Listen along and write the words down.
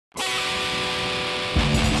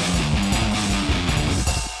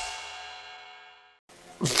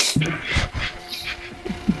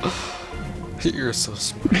You're so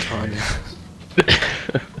smart, Tanya.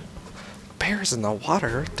 Bears in the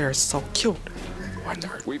water, they're so cute when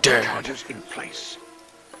they're dead. Charges in place.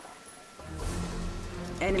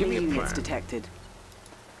 Enemy units detected.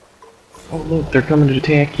 Oh look, they're coming to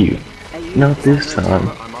attack you. Not this time.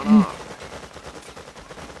 I'm unarmed.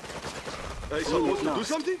 I supposed to do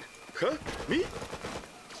something? Huh? Me?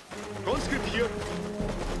 Conscript here.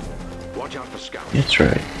 Watch out for scouts. That's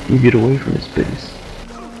right. You get away from this base.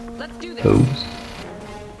 Let's do this. Hose.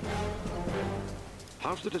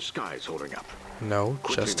 How's the disguise holding up? No,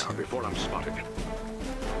 Quickly just now, him. before I'm spotted.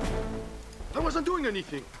 I wasn't doing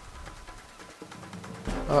anything.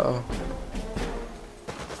 Uh-oh.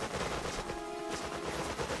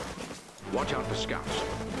 Watch out for scouts.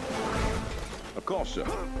 Of course, sir.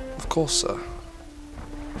 Of course, sir.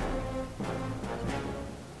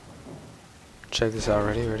 Check this out.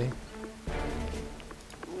 Ready?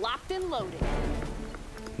 Locked and loaded.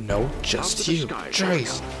 No, just you.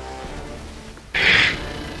 Jace.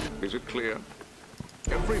 Is it clear?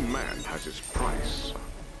 Every man has his price.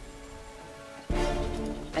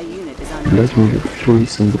 A unit is under Let's move it through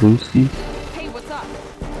some brewskis. Hey, what's up?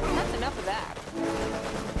 That's enough of that.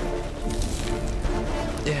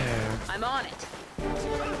 Yeah. I'm on it.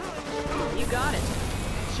 You got it.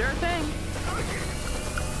 Sure thing.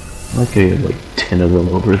 Okay, like 10 of them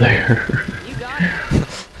over there. You got it.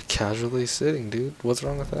 Casually sitting, dude. What's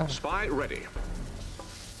wrong with that? Spy ready.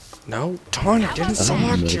 No, Tanya didn't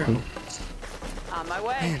select you. On my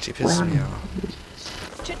way. Man, she pisses me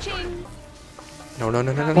off. Cha-ching. No,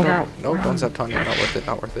 don't zap Tanya.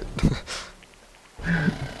 Not worth it.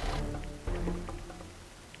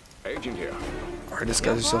 Agent here. Alright,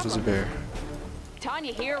 disguise yourself as a bear.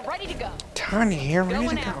 Tanya here, ready to go. Tanya here, ready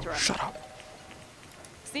to Going after go. him. Shut up.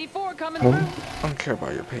 C4 coming Oh. through. I don't care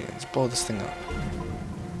about your opinions. Blow this thing up.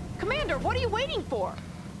 Commander, what are you waiting for?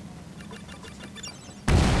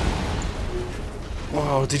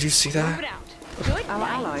 Whoa, did you see Move it that? out. Good Our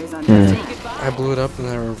night. ally is Hmm. under Say attack. goodbye. I blew it up and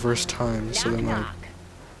then I reversed time. So Knock, then, like, knock.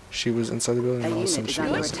 she was inside the building A and all of a unit sudden is she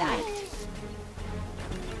under wasn't. attack.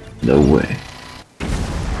 No way. You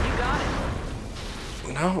got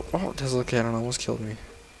it. No, oh, dislocated almost killed me.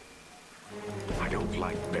 I don't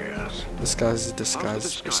like bears. This guy's a How's disguise. the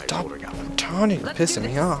disguise Stop, holding up? Tanya, you're Let's do pissing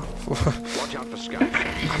me this. off. Watch out for scouts.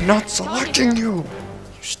 I'm not selecting you. You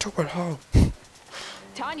stupid hoe.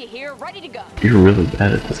 Tanya here, ready to go. You're really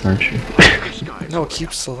bad at this, aren't you? Disguise No, holding keep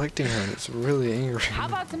up. selecting her. It's really angry. How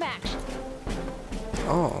about some action?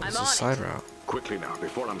 Oh, I'm it's a on side it. route. Quickly now,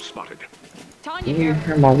 before I'm spotted. Tanya You here,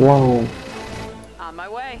 hear my wall. on my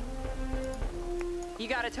way. You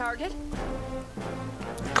got a target?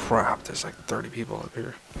 Crap, there's like 30 people up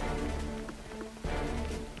here.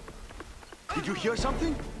 Did you hear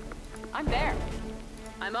something? I'm there.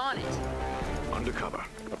 I'm on it. Undercover.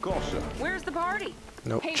 Of course, sir. Where's the party?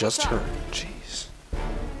 Nope, Hey, just what's her. up? Jeez.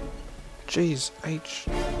 Jeez, H.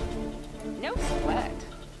 No sweat.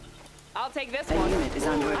 I'll take this A one. unit is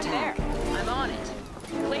under I'm attack. there. I'm on it.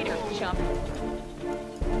 Later, chump.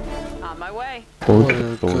 On my way. Hold What it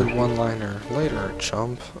a forward. good one-liner. Later,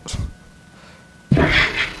 chump.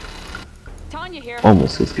 Tanya here.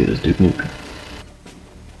 Almost as good as Duke Nukem.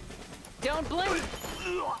 Don't blink.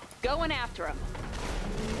 Going after him.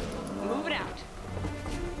 Move it out.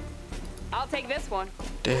 I'll take this one.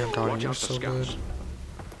 Damn, Tanya, Watch you're out for so scouts.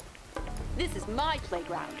 good. This is my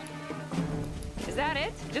playground. Is that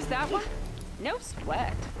it? Just that one? No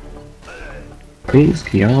sweat. Please,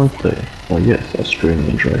 aren't they? Well, yes,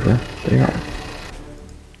 Australian driver. They are.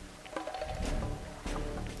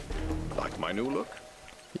 Like my new look?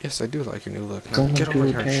 Yes, I do like your new look. Now Someone get over to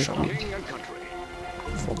here and attack shut up. King and country.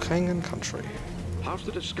 For king and country. How's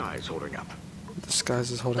the disguise holding up? This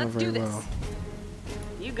guy's is holding Let's up very do this. well.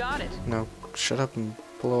 You got it. Now, shut up and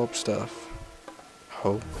blow up stuff.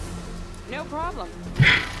 Ho. No problem.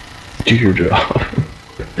 Do your job.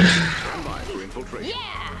 Stand by for infiltration.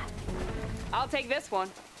 Yeah! I'll take this one.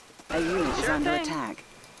 A unit is Sure under thing. attack.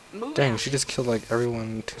 Move Dang, out. she just killed like everyone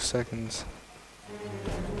in 2 seconds.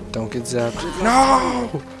 Don't get zapped.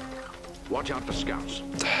 No! Watch out for scouts.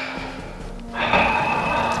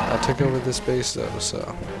 I took over this base though,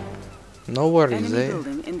 so. No worries, Enemy eh?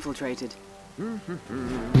 building infiltrated.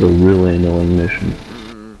 It's a really annoying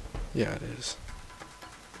mission. Yeah, it is.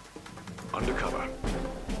 Undercover.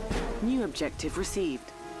 New objective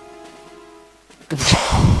received.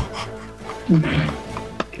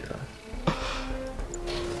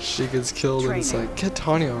 She gets killed and it's Training. like, get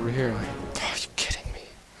Tanya over here. Like, oh, you kidding me?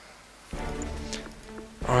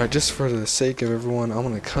 Alright, just for the sake of everyone, I'm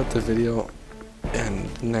gonna cut the video.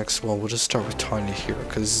 And next one, we'll just start with Tanya here,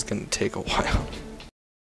 because this is gonna take a while.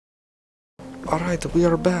 Alright, we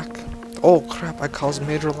are back. Oh crap, I caused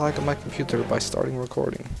major lag on my computer by starting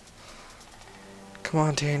recording. Come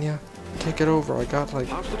on, Tanya. Take it over. I got like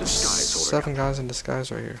 7 guys in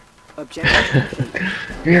disguise right here.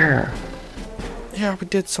 Objective. Yeah. Yeah, we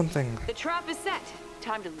did something. The trap is set.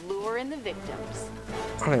 Time to lure in the victims.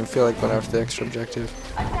 I don't even feel like going after the extra objective.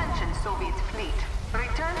 Attention, Soviet fleet.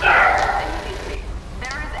 Return to Russia immediately.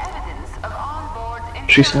 There is evidence of onboard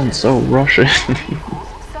She sounds so Russian.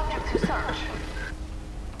 subject to search.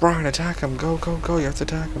 Bryan, attack him. Go, go, go. You have to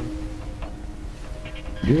attack him.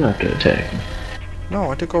 You have to attack him. No,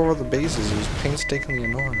 I took over all the bases. It was painstakingly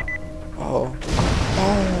annoying. Oh.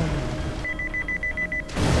 Oh.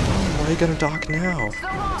 Why are you gonna dock now?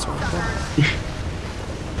 That's what I thought.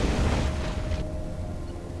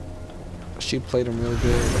 She played him real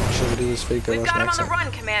good. All she had to do was fake a We've Russian got him on the accent.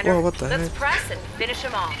 run, Commander. Whoa, what the Let's heck? press and finish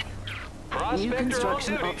him off. New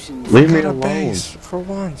construction options. Leave me Got a alone. base for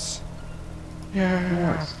once.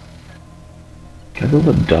 Yeah. Can I build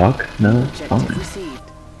a dock? No, it's Objective fine. received.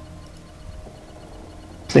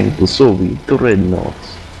 Sink the Soviet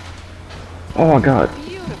dreadnoughts. Oh, I got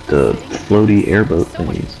Beautiful the city. floaty airboat So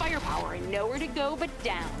much thingies. firepower and nowhere to go but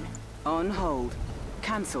down. On hold.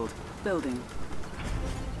 Cancelled. Building.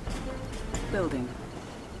 Building.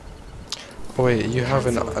 Oh wait, you have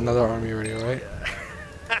another army ready, right?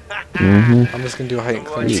 Mm-hmm. I'm just gonna do a height and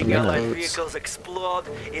Watching clearance on the allied boats. vehicles explode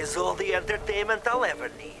is all the entertainment I'll ever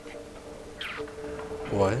need.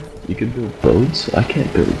 What? You can build boats? I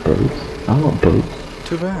can't build boats. I want boats.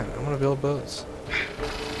 Too bad. I'm gonna build boats.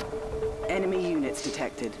 Enemy units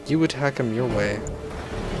detected. You attack them your way.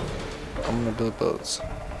 I'm gonna build boats.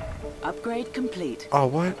 Upgrade complete. Oh,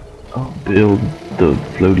 what? I'll build the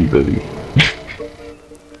floaty boaty.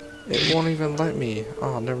 It won't even let me.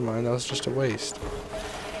 Oh, never mind. That was just a waste.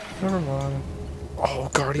 Never mind. Oh,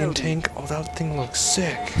 Guardian tank. Oh, that thing looks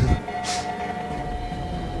sick.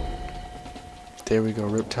 There we go.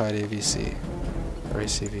 Riptide AVC. Or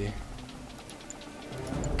ACV.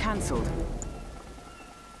 Cancelled.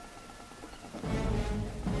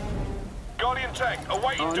 Guardian tank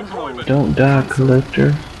awaiting On deployment. Don't die,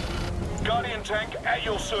 Collector. Guardian tank at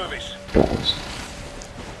your service. Balls.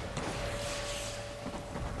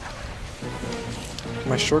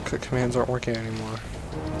 My shortcut commands aren't working anymore.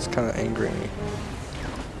 It's kind of angering me.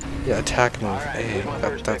 Yeah, attack move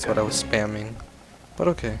A. That's what I was spamming. But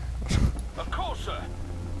okay. Of course, sir.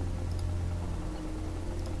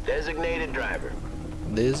 Designated driver.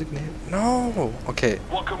 Designated? No! Okay.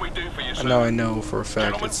 What can we do for you, sir? Now I know for a fact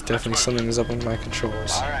Gentlemen, it's definitely let's something is up with my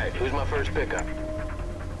controls. Alright, who's my first pickup?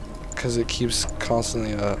 Because it keeps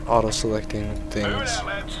constantly auto-selecting Moving things. out,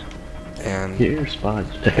 lads. And Get your spies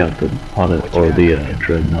to check out the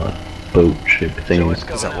dreadnought boat ship thingies.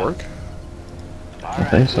 does that work? I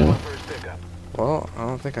think so. My first pickup. Well, I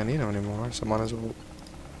don't think I need him anymore, so might as well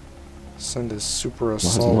send his super Might as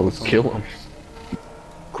assault well with kill him. him.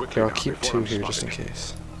 Okay, I'll keep 2 here just in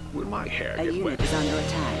case. Will my hair A unit is under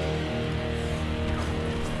attack.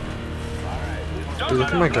 Dude,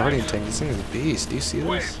 look at my Guardian tank. This thing is a beast. Do you see this?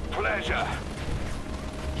 With pleasure.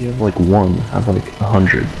 You have like 1, I have like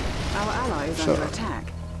 100. Our ally is Shut under up. attack.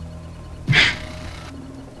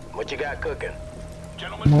 What you got cooking? Oh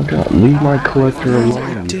Gentlemen, my god, leave my collector No, I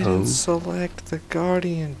alone, you didn't hoe. select the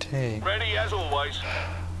Guardian tank. ready as always.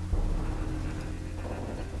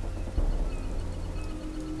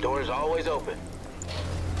 Doors always open.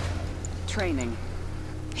 Training.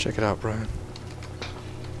 Check it out, Brian.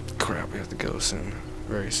 Crap, we have to go soon.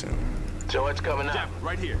 Very soon. So what's coming up? Jab,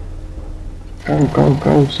 right here. Go, go,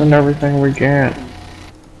 go, send everything we get.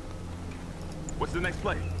 What's the next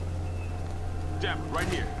play? Jab, right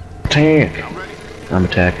here. Tank! I'm ready. I'm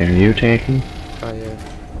attacking. Are you tanking? Oh, yeah.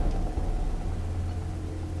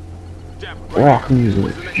 Jab, right Rock here. music.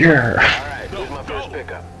 What's the next Yeah! Alright, who's my first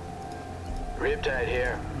pickup? Riptide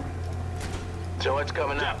here. So what's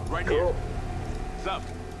coming up? Jab, right here. What's up?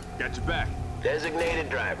 Got your back. Designated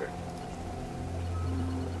driver.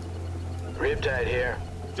 Riptide here.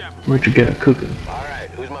 Jab, What you got cooking? Alright,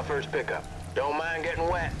 who's my first pickup? Don't mind getting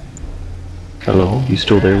wet. Hello? You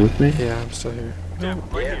still there with me? Yeah, I'm still here. jab, No,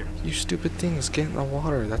 right Yeah. here. you stupid things, get in the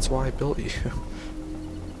water. That's why I built you.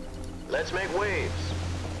 Let's make waves.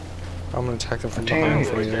 I'm gonna attack them from Damn. behind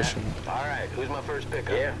from Where's the that? ocean. Alright, who's my first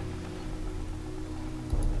pickup? Yeah.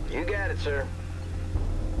 You got it, sir.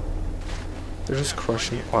 They're just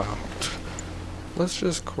crushing. Wow. Let's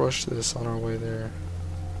just crush this on our way there.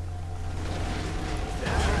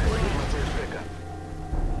 Who's my first pickup?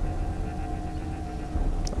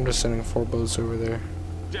 I'm just sending 4 boats over there.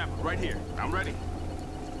 Jab, right here. I'm ready.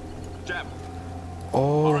 Jab.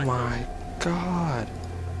 Oh Alright, my god.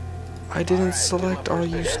 I didn't select all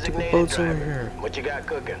you stupid boats over here. What you got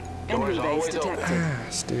cooking? Enemy Doors base always open. detected.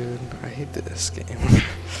 Ass, dude. I hate this game.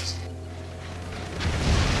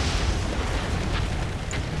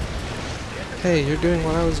 Hey, you're doing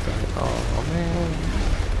what I was going. Oh man.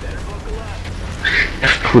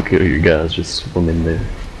 Look at you guys just swimming there.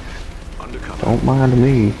 Undercover. Don't mind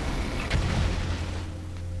me.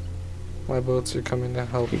 My boats are coming to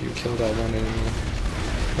help you kill that one enemy.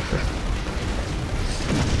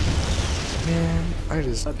 Man, I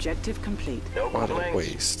just Objective complete. No what a complaints.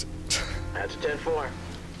 waste. That's 10-4.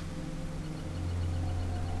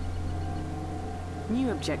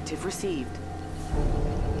 New objective received.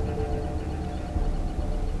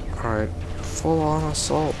 Alright, full on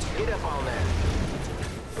assault. Get up on that.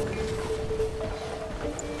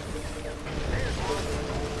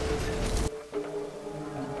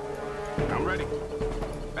 I'm ready.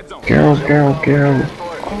 Heads on. Girl.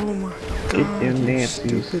 Oh my Get god, them you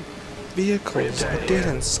Nazis. stupid vehicles. I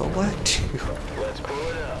didn't select you. Let's pull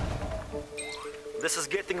it up. This is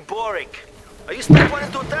getting boring. Are you still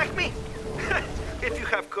wanting to attack me? If you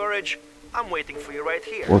have courage, I'm waiting for you right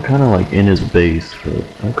here. We're kind of like in his base, but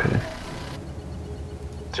okay.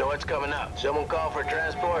 So what's coming up? Someone call for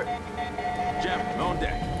transport? Jam, on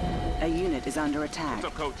deck. A unit is under attack. What's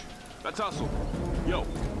up, coach? Let's hustle. Yo.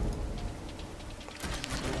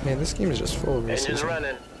 Man, this game is just full of Engines racism.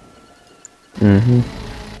 running. Mm-hmm.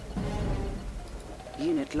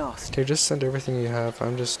 Unit lost. Okay, just send everything you have.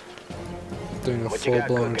 I'm just doing a What you got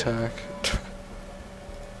full-blown cooking? attack.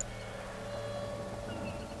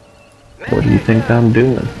 What do you think I'm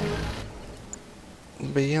doing?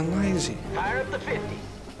 Being lazy. Fire up the 50.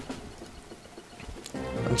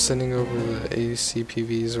 I'm sending over the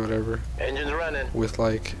ACPVs or whatever Engines running. with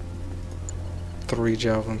like 3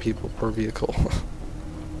 javelin people per vehicle.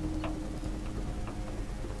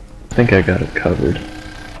 I think I got it covered.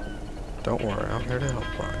 Don't worry, I'm here to help,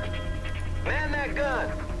 Bryan. Man that gun.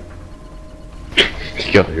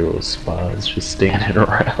 You got your little spies just standing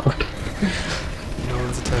around. No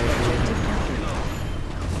one's attacking me.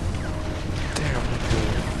 Damn,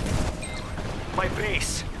 My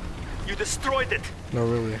base. You destroyed it. no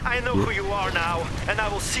really. I know who you are now, and I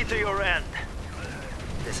will see to your end.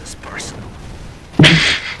 This is personal.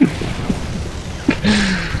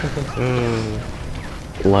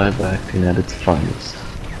 Live acting at its finest.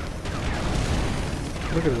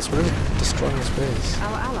 Look at this, we're destroying this base.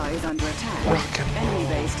 Our ally is under attack. Rock and Enemy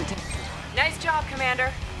base detected. Nice job,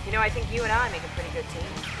 Commander. You know, I think you and I make a pretty good team.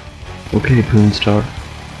 Okay, Poonstar.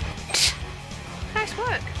 Nice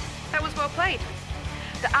work. That was well played.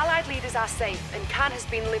 The Allied leaders are safe, and Khan has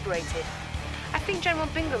been liberated. I think General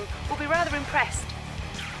Bingham will be rather impressed.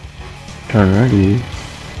 Alrighty.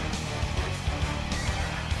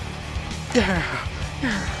 Yeah.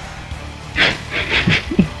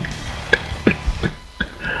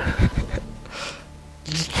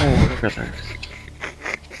 Oh, look at that.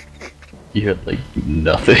 You had like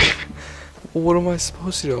nothing. Well, what am I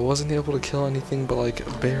supposed to do? I wasn't able to kill anything but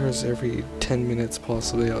like bears every 10 minutes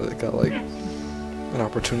possibly. I got like an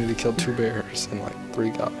opportunity to kill 2 bears and like 3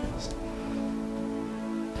 goblins.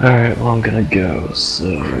 Alright, well I'm gonna go,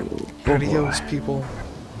 so... Adios, people.